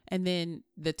And then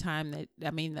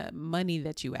the money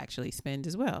that you actually spend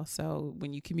as well. So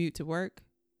when you commute to work,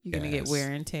 you're going to get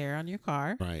wear and tear on your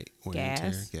car. Right. Wear gas.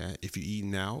 and tear. Yeah. If you're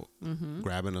eating out,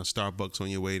 grabbing a Starbucks on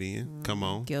your way in, come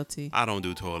on. Guilty. I don't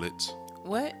do toilets.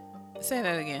 What? Say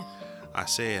that again. I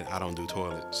said I don't do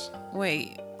toilets.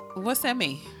 Wait, what's that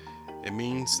mean? It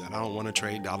means that I don't want to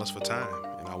trade dollars for time,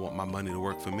 and I want my money to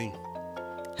work for me.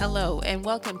 Hello, and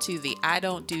welcome to the I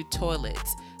Don't Do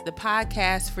Toilets, the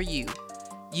podcast for you.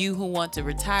 You who want to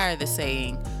retire the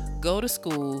saying, go to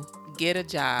school, get a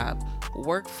job,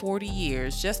 work 40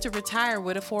 years just to retire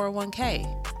with a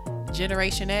 401k.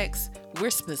 Generation X, we're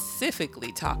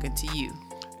specifically talking to you.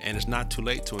 And it's not too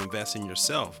late to invest in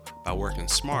yourself by working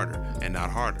smarter and not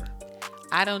harder.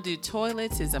 I Don't Do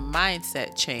Toilets is a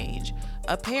mindset change,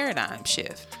 a paradigm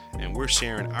shift. And we're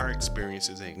sharing our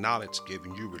experiences and knowledge,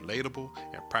 giving you relatable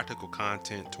and practical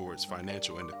content towards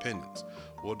financial independence.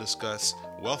 We'll discuss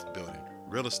wealth building,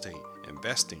 real estate,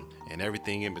 investing, and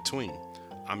everything in between.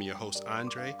 I'm your host,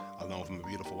 Andre, along with my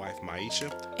beautiful wife,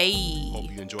 Maisha. Hey.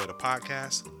 Hope you enjoy the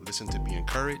podcast. Listen to be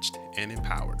encouraged and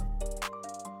empowered.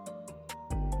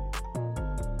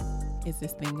 Is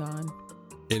this thing on?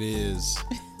 It is.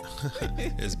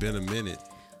 It's been a minute.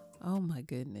 Oh my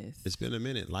goodness. It's been a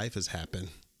minute. Life has happened.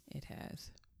 It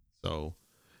has. So,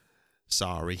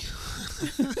 sorry.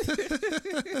 There's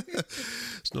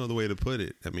no other way to put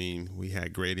it. I mean, we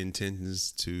had great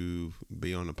intentions to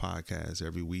be on the podcast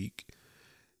every week.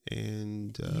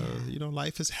 And,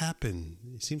 life has happened.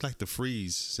 It seems like the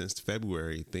freeze since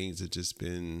February. Things have just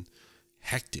been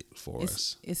hectic for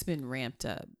us. It's been ramped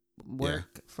up.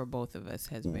 Work for both of us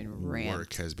has been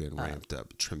ramped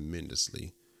up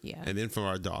tremendously. Yeah. And then for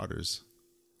our daughters.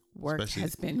 Work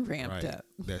has been ramped up.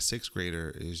 That sixth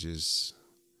grader is just,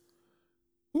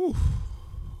 whew,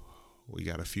 we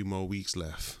got a few more weeks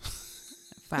left.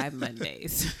 5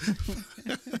 Mondays.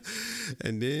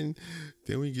 And then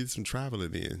we get some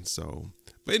traveling in. So,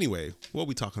 but anyway, what are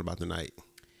we talking about tonight?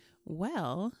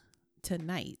 Well,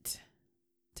 today.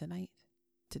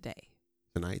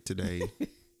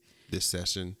 This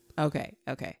session. Okay.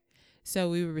 So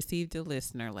we received a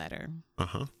listener letter.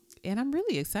 Uh-huh. And I'm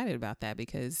really excited about that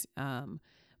because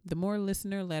the more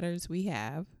listener letters we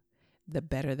have, the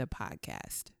better the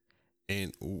podcast.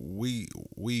 And we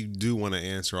do want to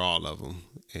answer all of them.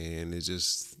 And it's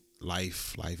just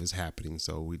life is happening.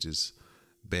 So we just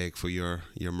beg for your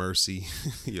mercy,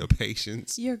 your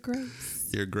patience, your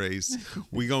grace.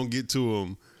 We gonna get to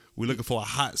them. We're looking for a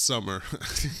hot summer.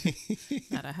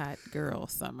 Not a hot girl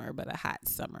summer, but a hot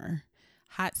summer.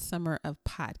 Hot summer of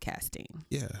podcasting.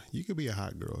 Yeah, you could be a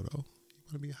hot girl, though. You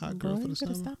want to be a hot girl for the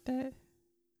summer? Stop that.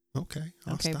 Okay,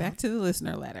 I'll stop. Back to the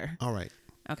listener letter. All right.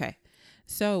 Okay,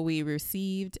 so we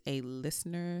received a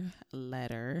listener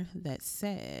letter that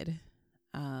said,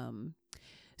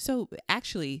 so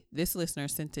actually, this listener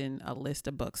sent in a list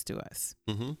of books to us.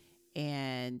 Mm-hmm.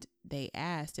 And they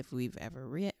asked if we've ever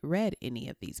read any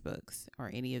of these books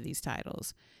or any of these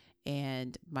titles.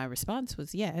 And my response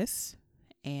was yes.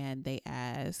 And they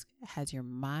asked, has your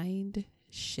mind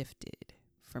shifted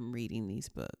from reading these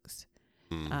books?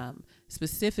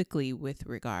 Specifically with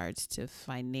regards to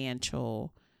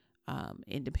financial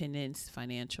independence,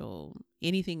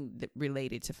 anything that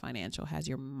related to financial. Has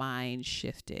your mind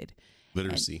shifted?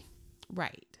 Literacy.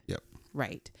 Right. Yep.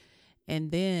 Right.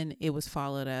 And then it was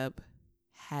followed up,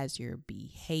 has your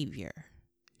behavior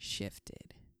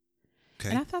shifted? Okay.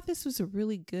 And I thought these were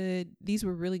really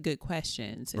good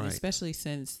questions. And especially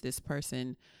since this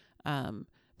person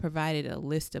provided a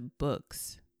list of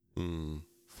books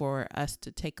for us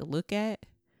to take a look at.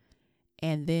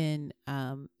 And then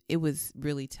it was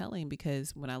really telling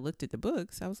because when I looked at the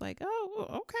books, I was like, oh,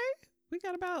 okay. We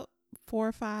got about 4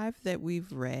 or 5 that we've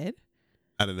read.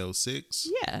 Out of those 6?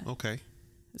 Yeah. Okay.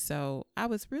 So I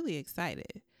was really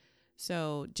excited.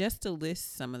 So just to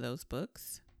list some of those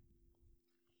books,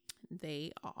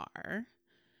 they are.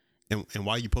 And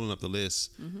while you're pulling up the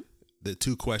list, the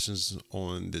 2 questions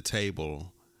on the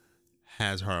table,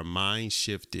 has her mind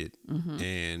shifted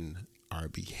and our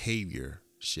behavior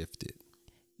shifted?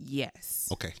 Yes.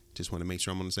 Okay. Just want to make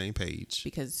sure I'm on the same page.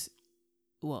 Because,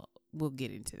 well, we'll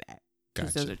get into that.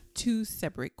 Gotcha. Those are 2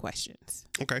 separate questions.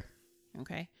 Okay.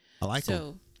 I like them.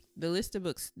 So the list of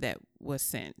books that was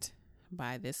sent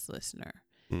by this listener,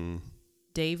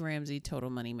 Dave Ramsey, Total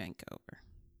Money Makeover.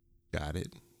 Got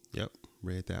it. Yep.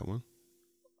 Read that one.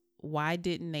 Why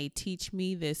Didn't They Teach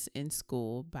Me This in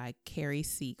School by Carrie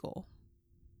Siegel.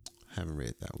 Haven't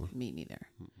read that one. Me neither.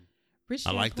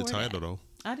 I like the title though.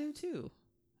 I do too.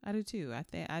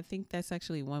 I think that's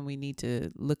actually one we need to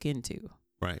look into.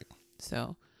 Right.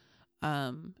 So,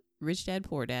 Rich Dad,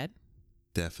 Poor Dad.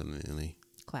 Definitely.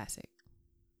 Classic.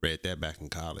 Read that back in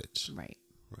college. Right.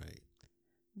 Right.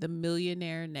 The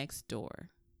Millionaire Next Door.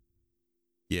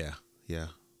 Yeah.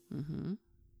 Mm-hmm.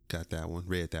 Got that one.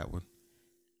 Read that one.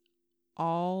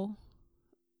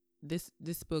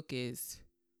 This book is,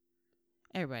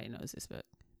 everybody knows this book,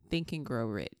 Think and Grow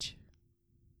Rich.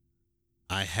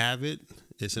 I have it.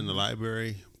 It's in the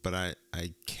library, but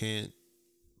I can't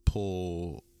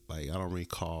pull, I don't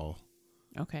recall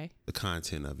Okay. the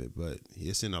content of it, but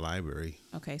it's in the library.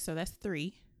 Okay, so that's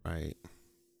 3. Right.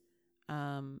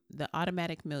 The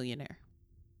Automatic Millionaire.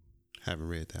 Haven't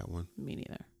read that one. Me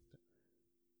neither.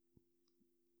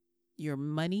 Your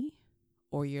Money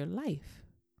or Your Life.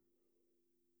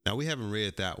 Now, we haven't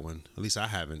read that one. At least I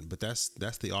haven't. But that's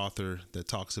the author that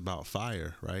talks about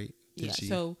fire, right?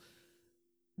 So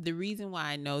the reason why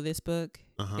I know this book,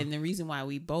 and the reason why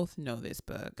we both know this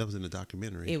book, that was in the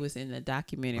documentary. It was in the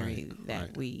documentary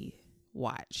that we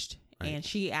watched, and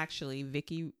she actually,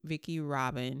 Vicki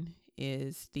Robin,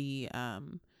 is the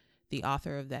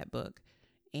author of that book,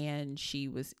 and she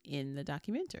was in the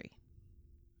documentary.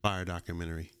 Fire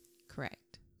documentary.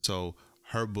 Correct. So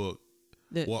her book.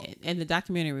 And the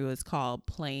documentary was called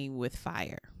Playing with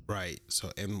Fire. Right.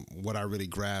 So, and what I really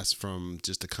grasped from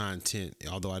just the content,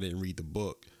 although I didn't read the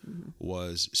book,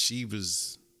 was she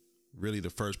was really the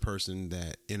first person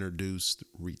that introduced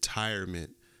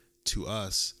retirement to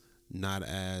us, not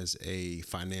as a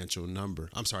financial number.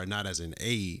 I'm sorry, not as an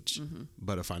age,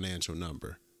 but a financial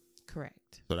number.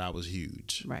 Correct. So that was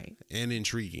huge. Right. And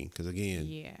intriguing because,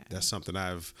 again, that's something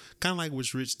I've kind of like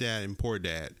with Rich Dad and Poor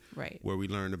Dad, right, where we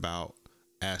learned about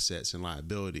assets and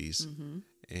liabilities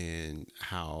and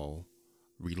how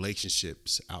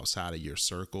relationships outside of your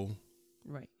circle.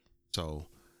 Right. So,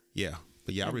 yeah.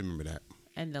 But yeah, I remember that.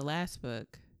 And the last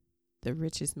book, The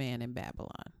Richest Man in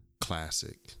Babylon.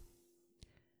 Classic.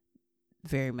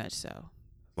 Very much so.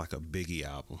 Like a Biggie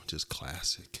album, just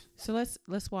classic. So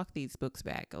let's walk these books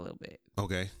back a little bit.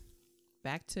 Okay.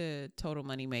 Back to Total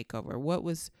Money Makeover. What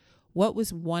was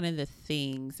one of the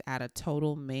things out of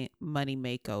Total Money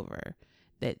Makeover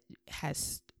that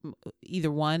has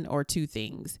either one or two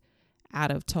things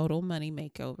out of Total Money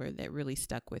Makeover that really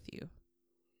stuck with you?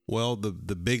 Well, the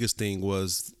biggest thing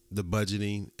was the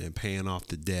budgeting and paying off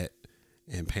the debt,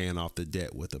 and paying off the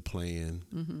debt with a plan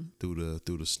through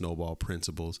the snowball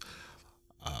principles.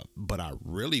 But I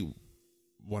really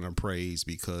want to praise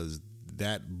because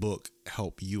that book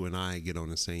helped you and I get on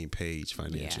the same page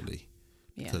financially.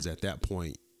 Yeah. Because at that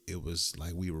point, it was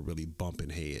like we were really bumping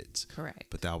heads. Correct.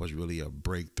 But that was really a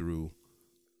breakthrough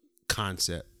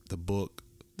concept, the book,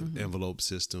 the envelope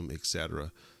system,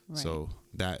 etc. Right. So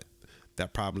that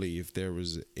probably, if there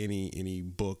was any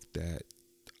book that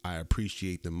I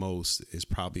appreciate the most, is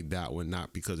probably that one,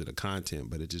 not because of the content,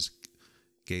 but it just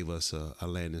gave us a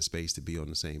landing space to be on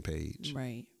the same page.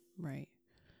 Right.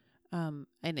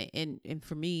 And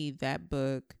for me, that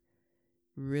book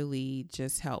really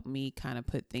just helped me kind of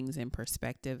put things in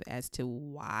perspective as to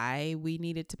why we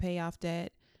needed to pay off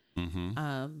debt.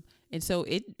 And so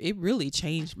it really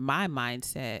changed my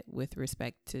mindset with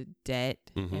respect to debt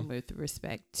and with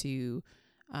respect to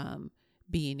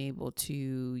being able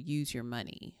to use your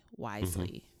money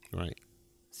wisely. Right.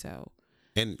 So.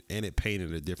 And it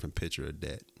painted a different picture of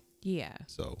debt. Yeah.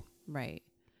 So. Right.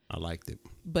 I liked it.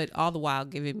 But all the while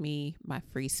giving me my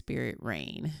free spirit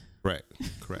reign. Right.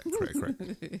 Correct.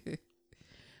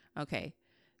 Okay.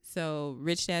 So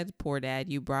Rich Dad, Poor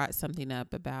Dad, you brought something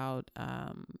up about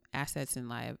assets and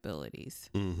liabilities.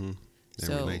 And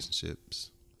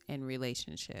relationships.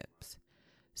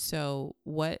 So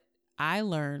what I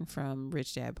learned from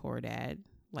Rich Dad, Poor Dad,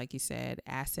 like you said,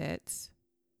 assets.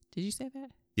 Did you say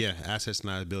that? Yeah, assets and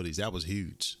liabilities. That was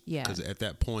huge. Yeah. Because at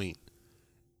that point,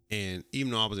 and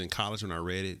even though I was in college when I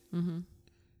read it,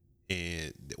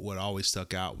 and what always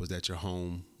stuck out was that your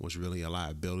home was really a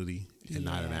liability and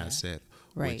not an asset,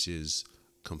 which is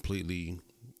completely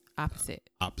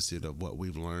opposite of what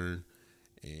we've learned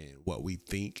and what we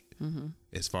think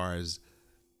as far as,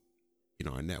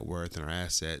 our net worth and our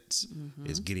assets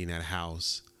is getting that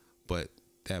house. But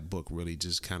that book really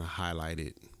just kind of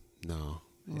highlighted, no.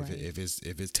 Right. If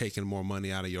it's taking more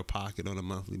money out of your pocket on a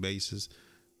monthly basis,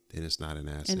 then it's not an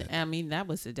asset. And I mean, that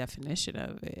was the definition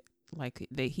of it. Like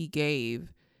that he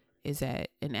gave is that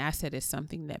an asset is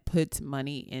something that puts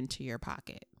money into your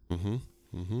pocket. And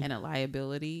a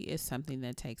liability is something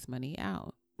that takes money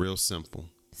out. Real simple.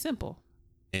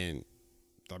 And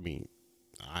I mean,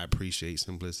 I appreciate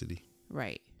simplicity.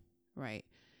 Right.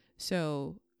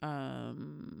 So,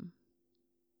 one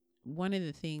of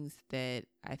the things that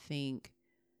I think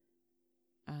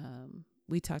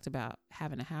we talked about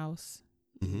having a house,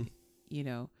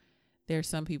 there's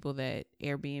some people that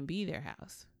Airbnb their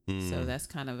house. So that's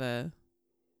kind of a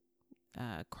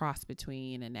cross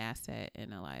between an asset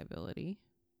and a liability,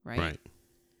 right?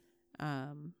 Right.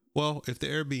 Well, if the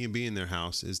Airbnb in their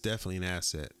house is definitely an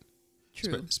asset,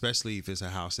 true, especially if it's a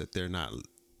house that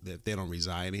they don't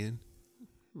reside in,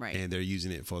 right? And they're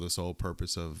using it for the sole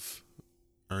purpose of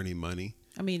earning money.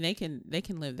 I mean, they can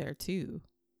live there too,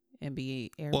 and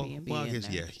be Airbnb. Well, I guess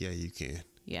yeah, you can.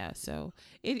 Yeah, so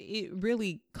it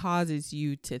really causes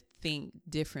you to think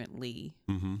differently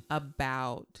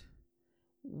about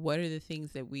what are the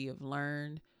things that we have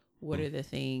learned, what are the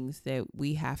things that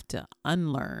we have to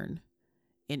unlearn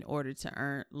in order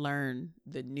to learn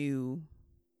the new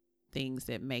things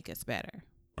that make us better.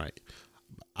 Right.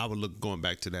 I would going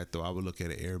back to that though, I would look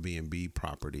at an Airbnb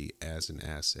property as an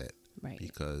asset. Right.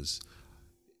 Because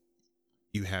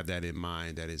you have that in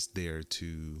mind, that it's there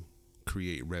to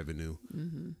create revenue,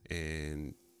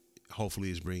 and hopefully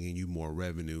it's bringing you more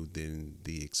revenue than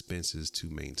the expenses to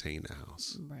maintain the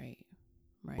house. Right.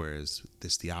 Whereas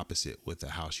it's the opposite with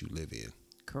the house you live in.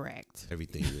 Correct.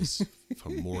 Everything is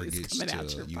from mortgage coming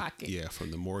out your pocket. Yeah,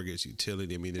 from the mortgage,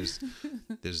 utility. I mean,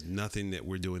 there's nothing that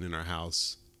we're doing in our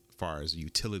house as far as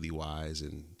utility wise,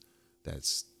 and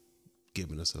that's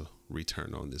giving us a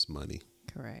return on this money.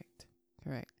 Correct.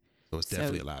 So it's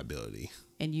definitely a liability.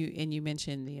 And you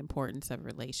mentioned the importance of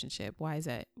relationship. Why is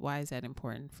that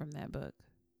important from that book?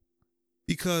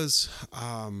 Because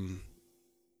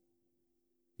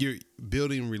you're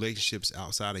building relationships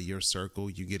outside of your circle.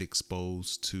 You get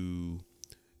exposed to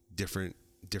different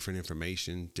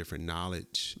information, different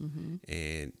knowledge,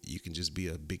 and you can just be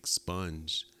a big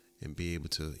sponge and be able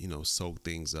to, soak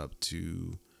things up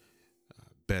to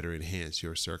better enhance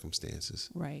your circumstances.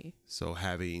 Right. So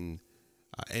having,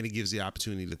 and it gives the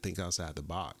opportunity to think outside the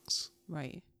box.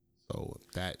 Right. So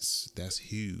that's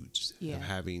huge. Yeah.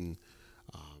 Having,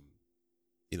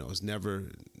 it's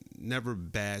never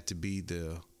bad to be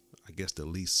the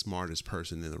least smartest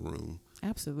person in the room.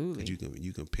 Absolutely.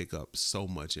 You can pick up so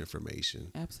much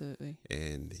information. Absolutely.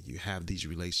 And you have these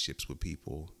relationships with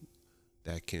people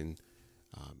that can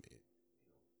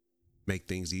make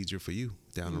things easier for you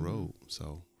down the road.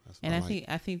 So that's what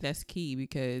I think that's key,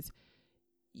 because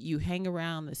you hang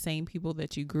around the same people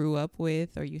that you grew up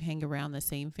with, or you hang around the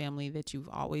same family that you've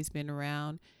always been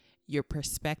around, your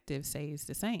perspective stays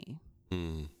the same.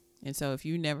 And so if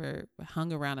you never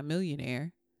hung around a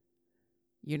millionaire,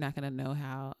 you're not going to know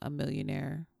how a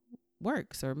millionaire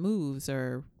works or moves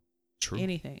or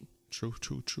anything. True.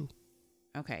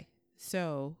 Okay.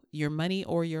 So Your Money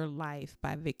or Your Life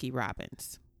by Vicki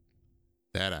Robbins.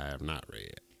 That I have not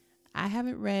read. I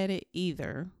haven't read it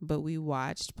either, but we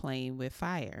watched Playing with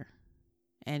Fire.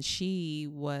 And she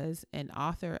was an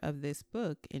author of this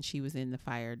book, and she was in the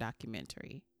Fire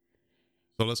documentary.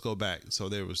 So let's go back. So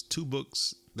there was 2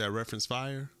 books that reference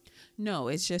fire? No,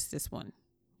 it's just this one.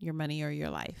 Your Money or Your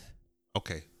Life.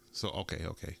 Okay. So, okay.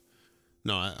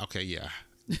 No, yeah.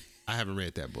 I haven't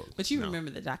read that book. But you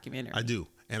remember the documentary. I do.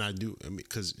 And I do. I mean,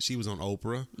 because she was on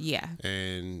Oprah. Yeah.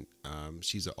 And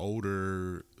she's an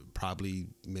older, probably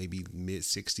maybe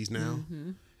mid-60s now.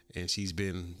 And she's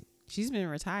been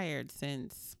retired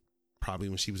since probably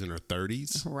when she was in her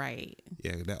 30s. Right.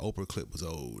 Yeah, that Oprah clip was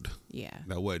old. Yeah.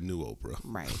 That wasn't new Oprah.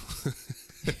 Right.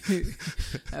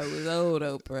 That was old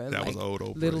Oprah. That was old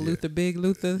Oprah. Little Luther, Big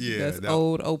Luther. Yeah. That's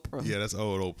old Oprah. Yeah, that's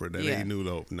old Oprah. That ain't new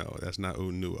Oprah. No, that's not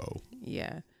new O.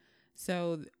 Yeah.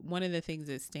 So one of the things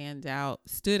that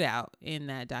stood out in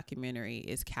that documentary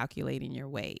is calculating your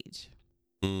wage.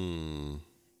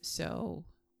 So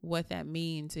what that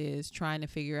means is trying to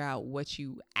figure out what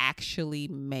you actually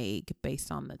make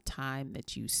based on the time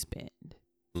that you spend.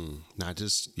 Not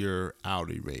just your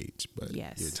hourly wage, but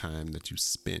yes, your time that you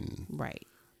spend. Right.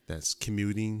 That's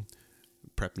commuting,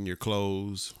 prepping your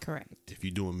clothes. Correct. If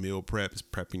you're doing meal preps,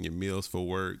 prepping your meals for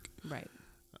work. Right.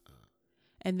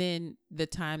 And then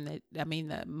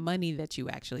the money that you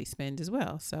actually spend as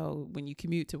well. So when you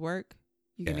commute to work,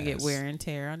 you're going to get wear and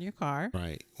tear on your car.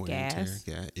 Right. Gas. And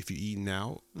tear. Yeah. If you're eating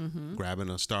out, grabbing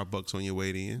a Starbucks on your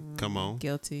way in, come on.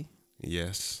 Guilty.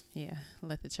 Yes. Yeah.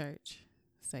 Let the church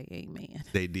say amen.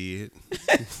 They did.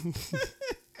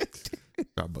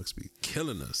 Starbucks be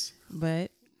killing us.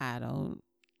 But I don't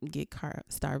get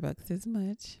Starbucks as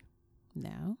much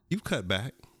now. You've cut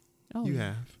back. Oh, you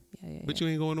have. Yeah. But you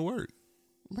ain't going to work.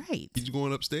 Right. You're just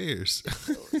going upstairs.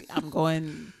 I'm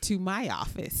going to my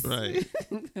office. Right.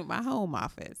 My home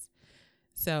office.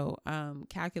 So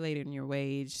calculating your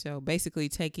wage. So basically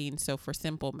for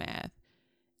simple math,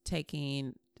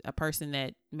 taking a person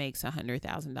that makes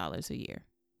 $100,000 a year.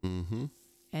 And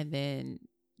then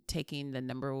taking the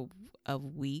number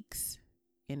of weeks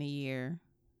in a year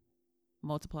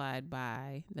multiplied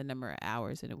by the number of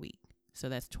hours in a week. So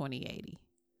that's 2080.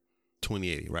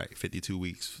 2080, right? 52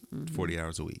 weeks, 40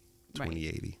 hours a week.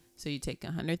 2080. Right. So you take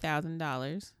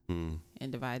 $100,000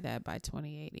 and divide that by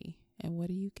 2080. And what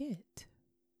do you get?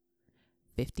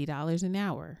 $50 an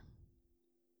hour.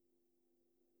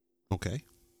 Okay.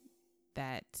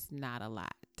 That's not a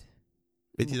lot.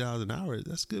 $50 an hour,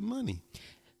 that's good money.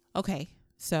 Okay.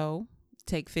 So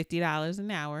take $50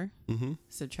 an hour,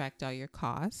 subtract all your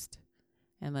cost,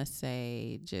 and let's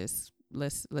say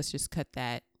let's just cut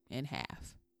that in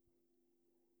half.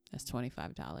 That's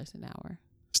 $25 an hour.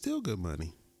 Still good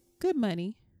money. Good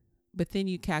money. But then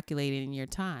you calculate it in your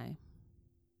time.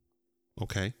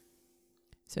 Okay.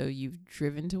 So you've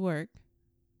driven to work.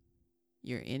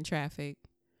 You're in traffic.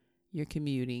 You're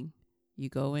commuting. You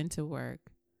go into work.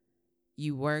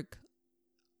 You work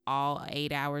all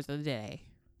 8 hours a day.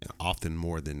 And often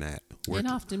more than that.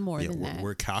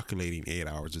 We're calculating 8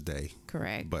 hours a day.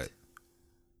 Correct. But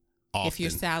often, if you're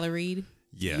salaried,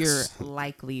 yes, you're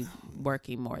likely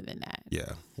working more than that.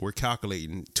 Yeah. We're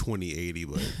calculating 2080,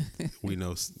 but we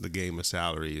know the game of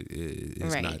salary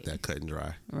is not that cut and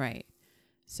dry. Right.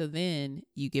 So then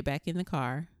you get back in the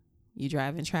car, you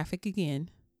drive in traffic again,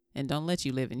 and don't let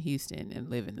you live in Houston and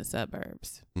live in the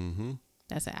suburbs. Mm-hmm.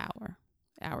 That's an hour.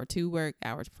 Hour to work,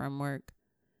 hours from work.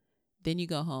 Then you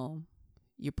go home.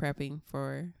 You're prepping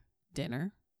for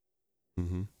dinner.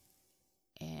 Mm-hmm.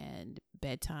 And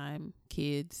bedtime,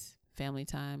 kids, family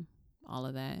time, all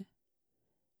of that.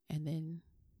 And then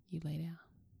you lay down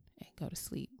and go to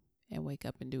sleep and wake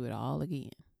up and do it all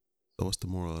again. So what's the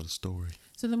moral of the story?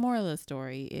 So the moral of the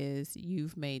story is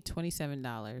you've made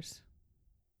 $27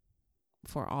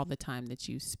 for all the time that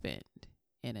you spent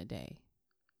in a day.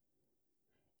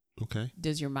 Okay.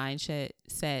 Does your mindset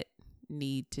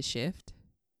need to shift?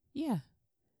 Yeah.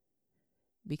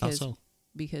 Because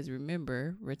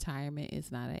remember, retirement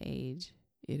is not an age,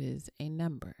 it is a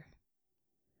number.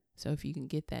 So if you can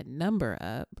get that number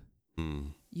up,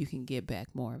 you can get back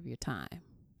more of your time.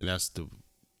 And that's the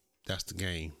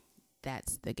game.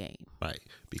 That's the game. Right.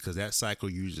 Because that cycle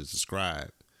you just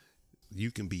described,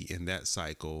 you can be in that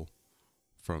cycle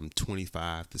from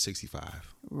 25 to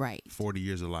 65. Right. 40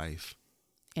 years of life.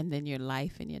 And then your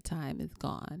life and your time is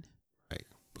gone. Right.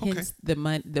 Okay. Hence the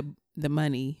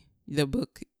money, the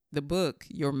book,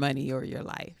 your money or your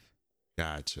life.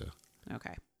 Gotcha.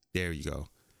 Okay. There you go.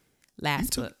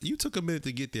 Book. You took a minute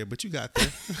to get there, but you got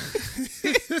there.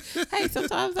 Hey,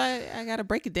 sometimes I got to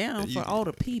break it down for all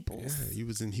the people. Yeah, you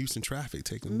was in Houston traffic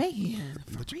taking. Man,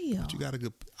 for real. But you got a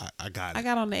good. I got it. I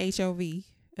got on the HOV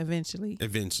eventually.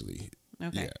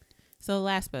 Okay. Yeah. So the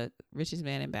last book, Richest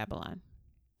Man in Babylon.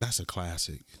 That's a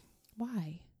classic.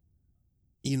 Why?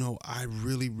 I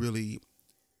really,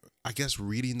 I guess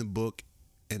reading the book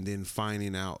and then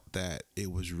finding out that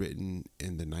it was written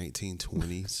in the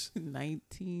 1920s.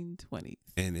 1920s.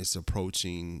 And it's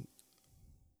approaching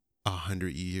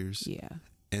 100 years. Yeah.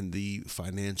 And the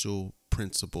financial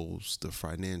principles, the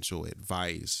financial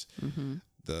advice,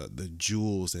 the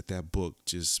jewels that book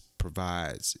just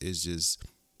provides is just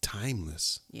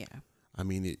timeless. Yeah. I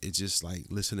mean, it's just like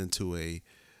listening to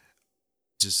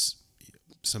just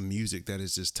some music that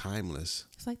is just timeless.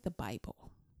 It's like the Bible.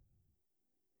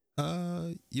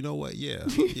 You know what? Yeah.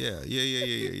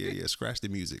 Scratch the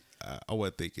music. I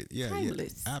wasn't thinking. Yeah,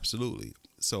 timeless. Yeah, absolutely.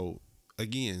 So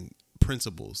again,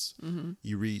 principles.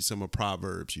 You read some of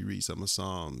Proverbs, you read some of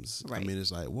Psalms. Right. I mean,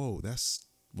 it's like, whoa, that's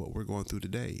what we're going through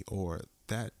today, or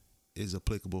that is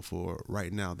applicable for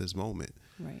right now, this moment.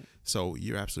 Right. So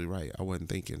you're absolutely right. I wasn't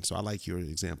thinking. So I like your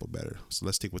example better. So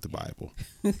let's stick with the Bible.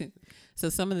 So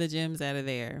some of the gems out of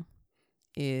there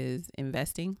is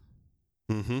investing.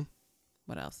 Mm-hmm.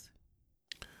 What else?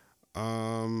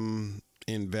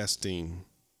 Investing.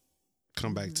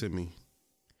 Come back to me.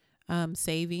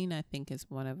 Saving, I think, is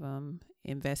one of them.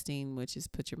 Investing, which is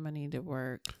put your money to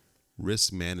work.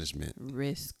 Risk management.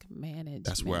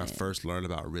 That's where I first learned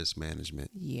about risk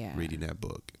management. Yeah. Reading that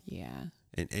book. Yeah.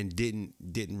 And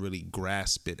didn't really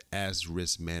grasp it as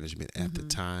risk management at the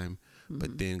time,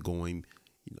 but then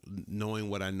knowing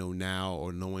what I know now,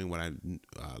 or knowing what I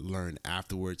learned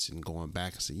afterwards, and going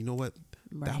back and saying, you know what,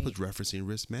 that was referencing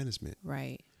risk management.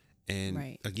 Right.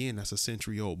 And again, that's a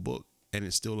century-old book, and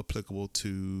it's still applicable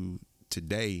to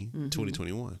today,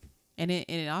 2021. And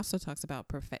it also talks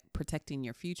about protecting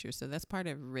your future. So that's part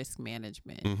of risk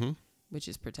management, which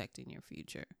is protecting your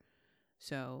future.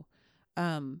 So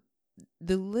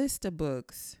the list of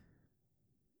books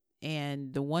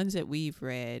and the ones that we've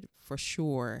read for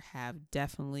sure have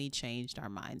definitely changed our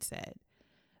mindset.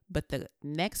 But the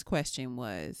next question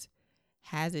was,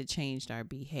 has it changed our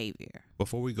behavior?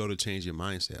 Before we go to change your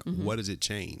mindset, what has it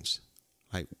changed?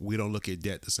 Like, we don't look at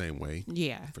debt the same way.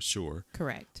 Yeah. For sure.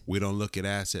 Correct. We don't look at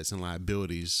assets and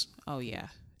liabilities. Oh, yeah.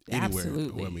 Anywhere.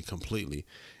 Absolutely. I mean, completely.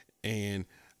 And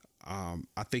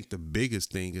I think the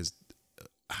biggest thing is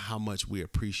how much we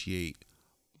appreciate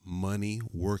money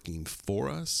working for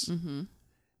us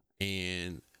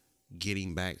and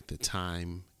getting back the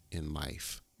time in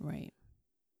life. Right.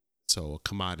 So a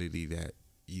commodity that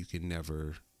you can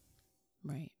never,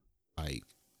 right, like,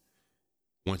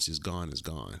 once it's gone, it's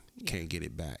gone. You can't get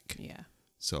it back. Yeah.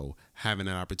 So having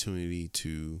an opportunity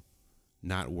to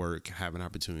not work, have an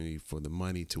opportunity for the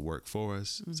money to work for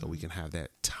us so we can have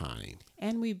that time.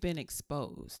 And we've been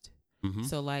exposed.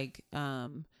 So like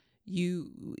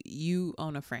you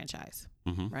own a franchise,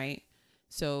 right?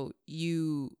 So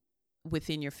you,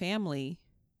 within your family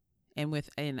and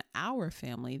within our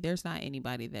family, there's not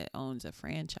anybody that owns a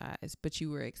franchise, but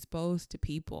you were exposed to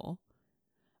people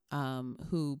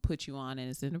who put you on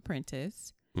as an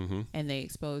apprentice. And they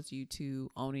exposed you to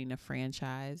owning a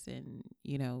franchise and,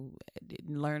 you know,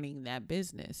 learning that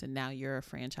business. And now you're a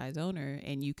franchise owner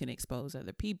and you can expose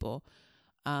other people.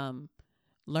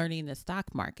 Learning the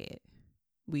stock market.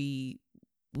 We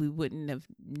wouldn't have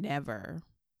never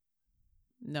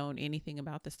known anything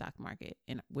about the stock market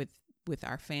and with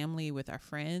our family, with our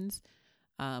friends.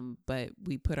 But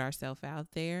we put ourselves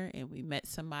out there and we met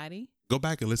somebody. Go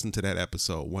back and listen to that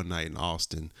episode, One Night in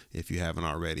Austin, if you haven't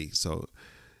already. So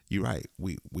you're right.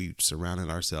 We surrounded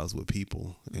ourselves with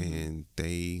people and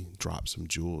they dropped some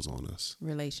jewels on us.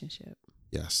 Relationship.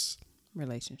 Yes.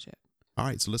 Relationship. All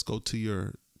right. So let's go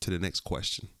to the next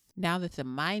question. Now that the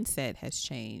mindset has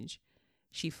changed,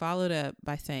 she followed up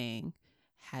by saying,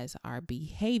 has our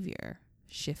behavior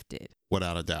shifted?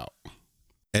 Without a doubt.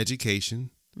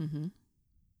 Education. And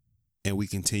we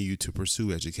continue to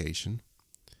pursue education.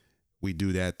 We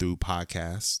do that through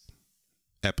podcasts,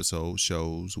 episodes,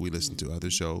 shows. We listen to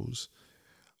other shows,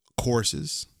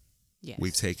 courses. Yes.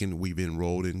 We've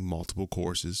enrolled in multiple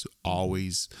courses,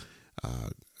 always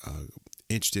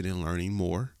interested in learning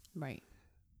more. Right.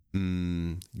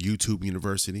 YouTube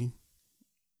University.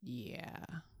 Yeah.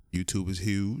 YouTube is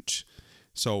huge.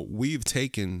 So we've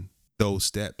taken those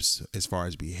steps as far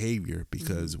as behavior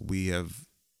because we have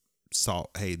sought,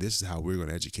 hey, this is how we're going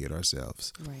to educate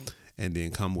ourselves. Right. And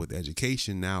then come with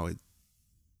education. Now it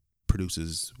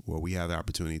produces where we have the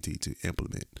opportunity to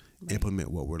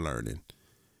implement what we're learning.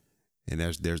 And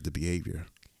there's the behavior.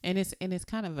 And it's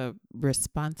kind of a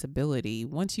responsibility.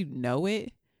 Once you know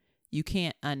it, you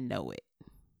can't unknow it.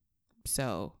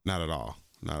 So not at all.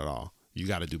 You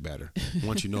got to do better.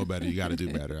 Once you know better, you got to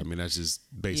do better. I mean, that's just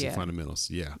basic fundamentals.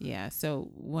 Yeah. Yeah. So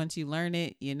once you learn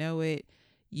it, you know it,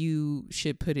 you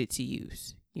should put it to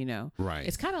use, you know? Right.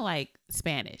 It's kind of like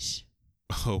Spanish.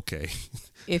 Okay.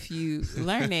 If you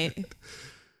learn it,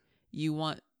 you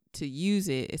want to use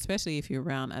it, especially if you're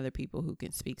around other people who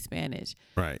can speak Spanish.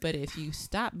 Right. But if you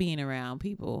stop being around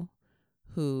people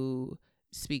who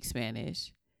speak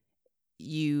Spanish,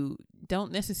 you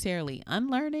don't necessarily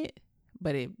unlearn it,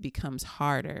 but it becomes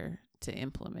harder to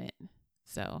implement.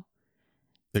 So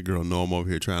that girl know I'm over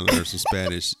here trying to learn some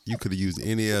Spanish. You could have used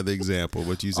any other example,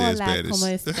 but you said Hola, Spanish.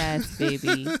 ¿cómo estás,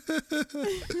 baby?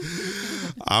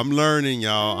 I'm learning,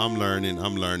 y'all. I'm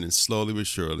learning slowly but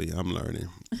surely. I'm learning.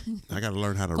 I got to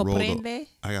learn how to roll. I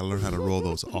got to learn how to roll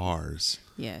those R's.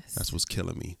 Yes, that's what's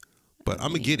killing me. But I'm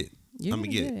gonna get it. I'm gonna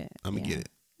get it. I'm gonna get it.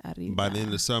 By the end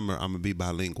of the summer, I'm gonna be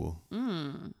bilingual.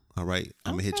 All right,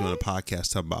 I'm gonna hit you on a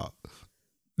podcast talking about.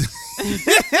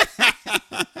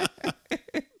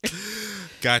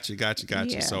 Gotcha.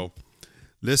 Yeah. So,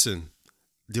 listen,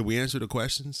 did we answer the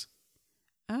questions?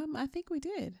 I think we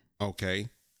did. Okay.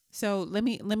 So let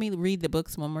me read the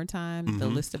books one more time. The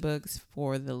list of books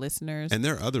for the listeners. And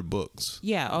there are other books.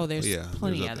 Yeah. Oh, there's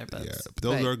plenty of other books. Yeah, but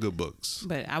those are good books.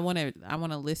 But I want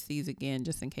to list these again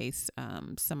just in case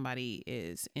somebody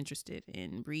is interested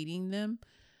in reading them.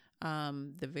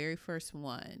 The very first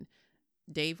one,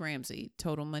 Dave Ramsey,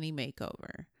 Total Money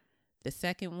Makeover. The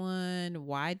second one,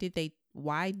 Why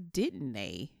Didn't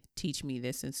They Teach Me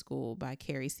This in School by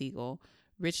Carrie Siegel.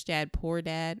 Rich Dad, Poor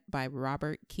Dad by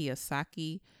Robert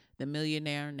Kiyosaki. The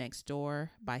Millionaire Next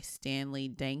Door by Stanley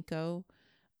Danko.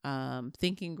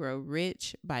 Think and Grow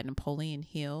Rich by Napoleon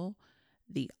Hill.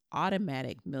 The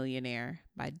Automatic Millionaire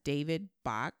by David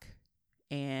Bach.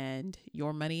 And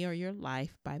Your Money or Your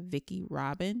Life by Vicki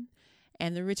Robin.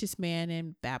 And The Richest Man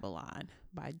in Babylon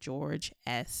by George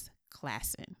S.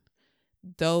 Clason.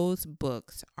 Those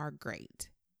books are great.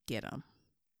 Get them.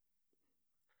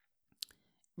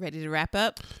 Ready to wrap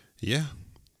up? Yeah.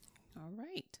 All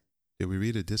right. Did we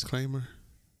read a disclaimer?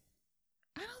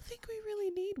 I don't think we really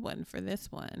need one for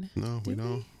this one. No, we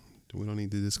don't. We don't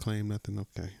need to disclaim nothing.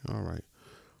 Okay. All right.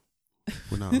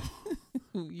 No.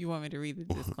 You want me to read the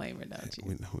disclaimer, don't you?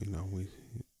 I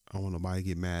don't want nobody to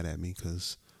get mad at me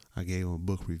because I gave them a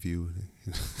book review.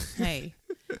 Hey,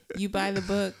 you buy the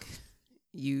book,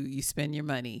 you spend your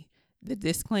money. The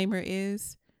disclaimer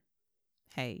is,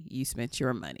 hey, you spent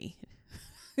your money.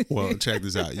 Well, check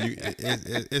this out.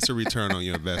 It's a return on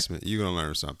your investment. You're gonna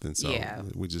learn something. So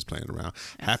we're just playing around.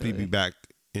 Absolutely. Happy to be back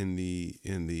in the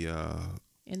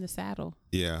saddle.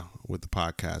 Yeah, with the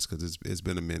podcast because it's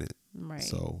been a minute. Right.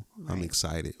 So I'm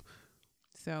excited.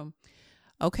 So,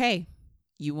 okay,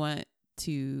 you want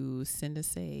to send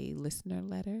us a listener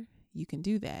letter? You can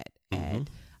do that at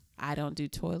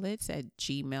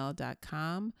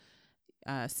idon'tdotoilets@gmail.com.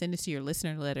 Send us your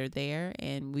listener letter there,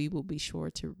 and we will be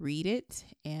sure to read it,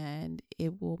 and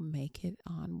it will make it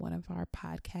on one of our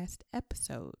podcast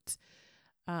episodes.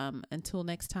 Until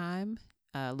next time,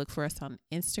 look for us on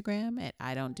Instagram at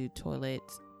I Don't Do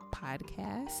Toilets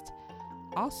Podcast,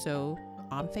 also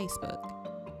on Facebook,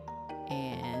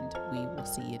 and we will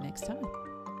see you next time.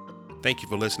 Thank you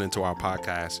for listening to our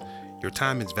podcast. Your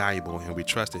time is valuable, and we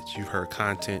trust that you've heard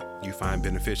content you find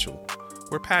beneficial.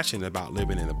 We're passionate about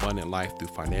living an abundant life through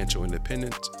financial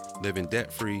independence, living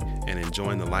debt-free, and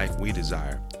enjoying the life we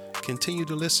desire. Continue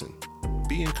to listen,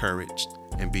 be encouraged,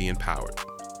 and be empowered.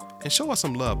 And show us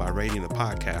some love by rating the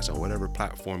podcast on whatever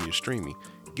platform you're streaming.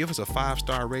 Give us a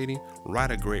 5-star rating,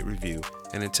 write a great review,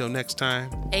 and until next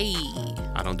time, hey,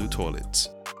 I don't do toilets.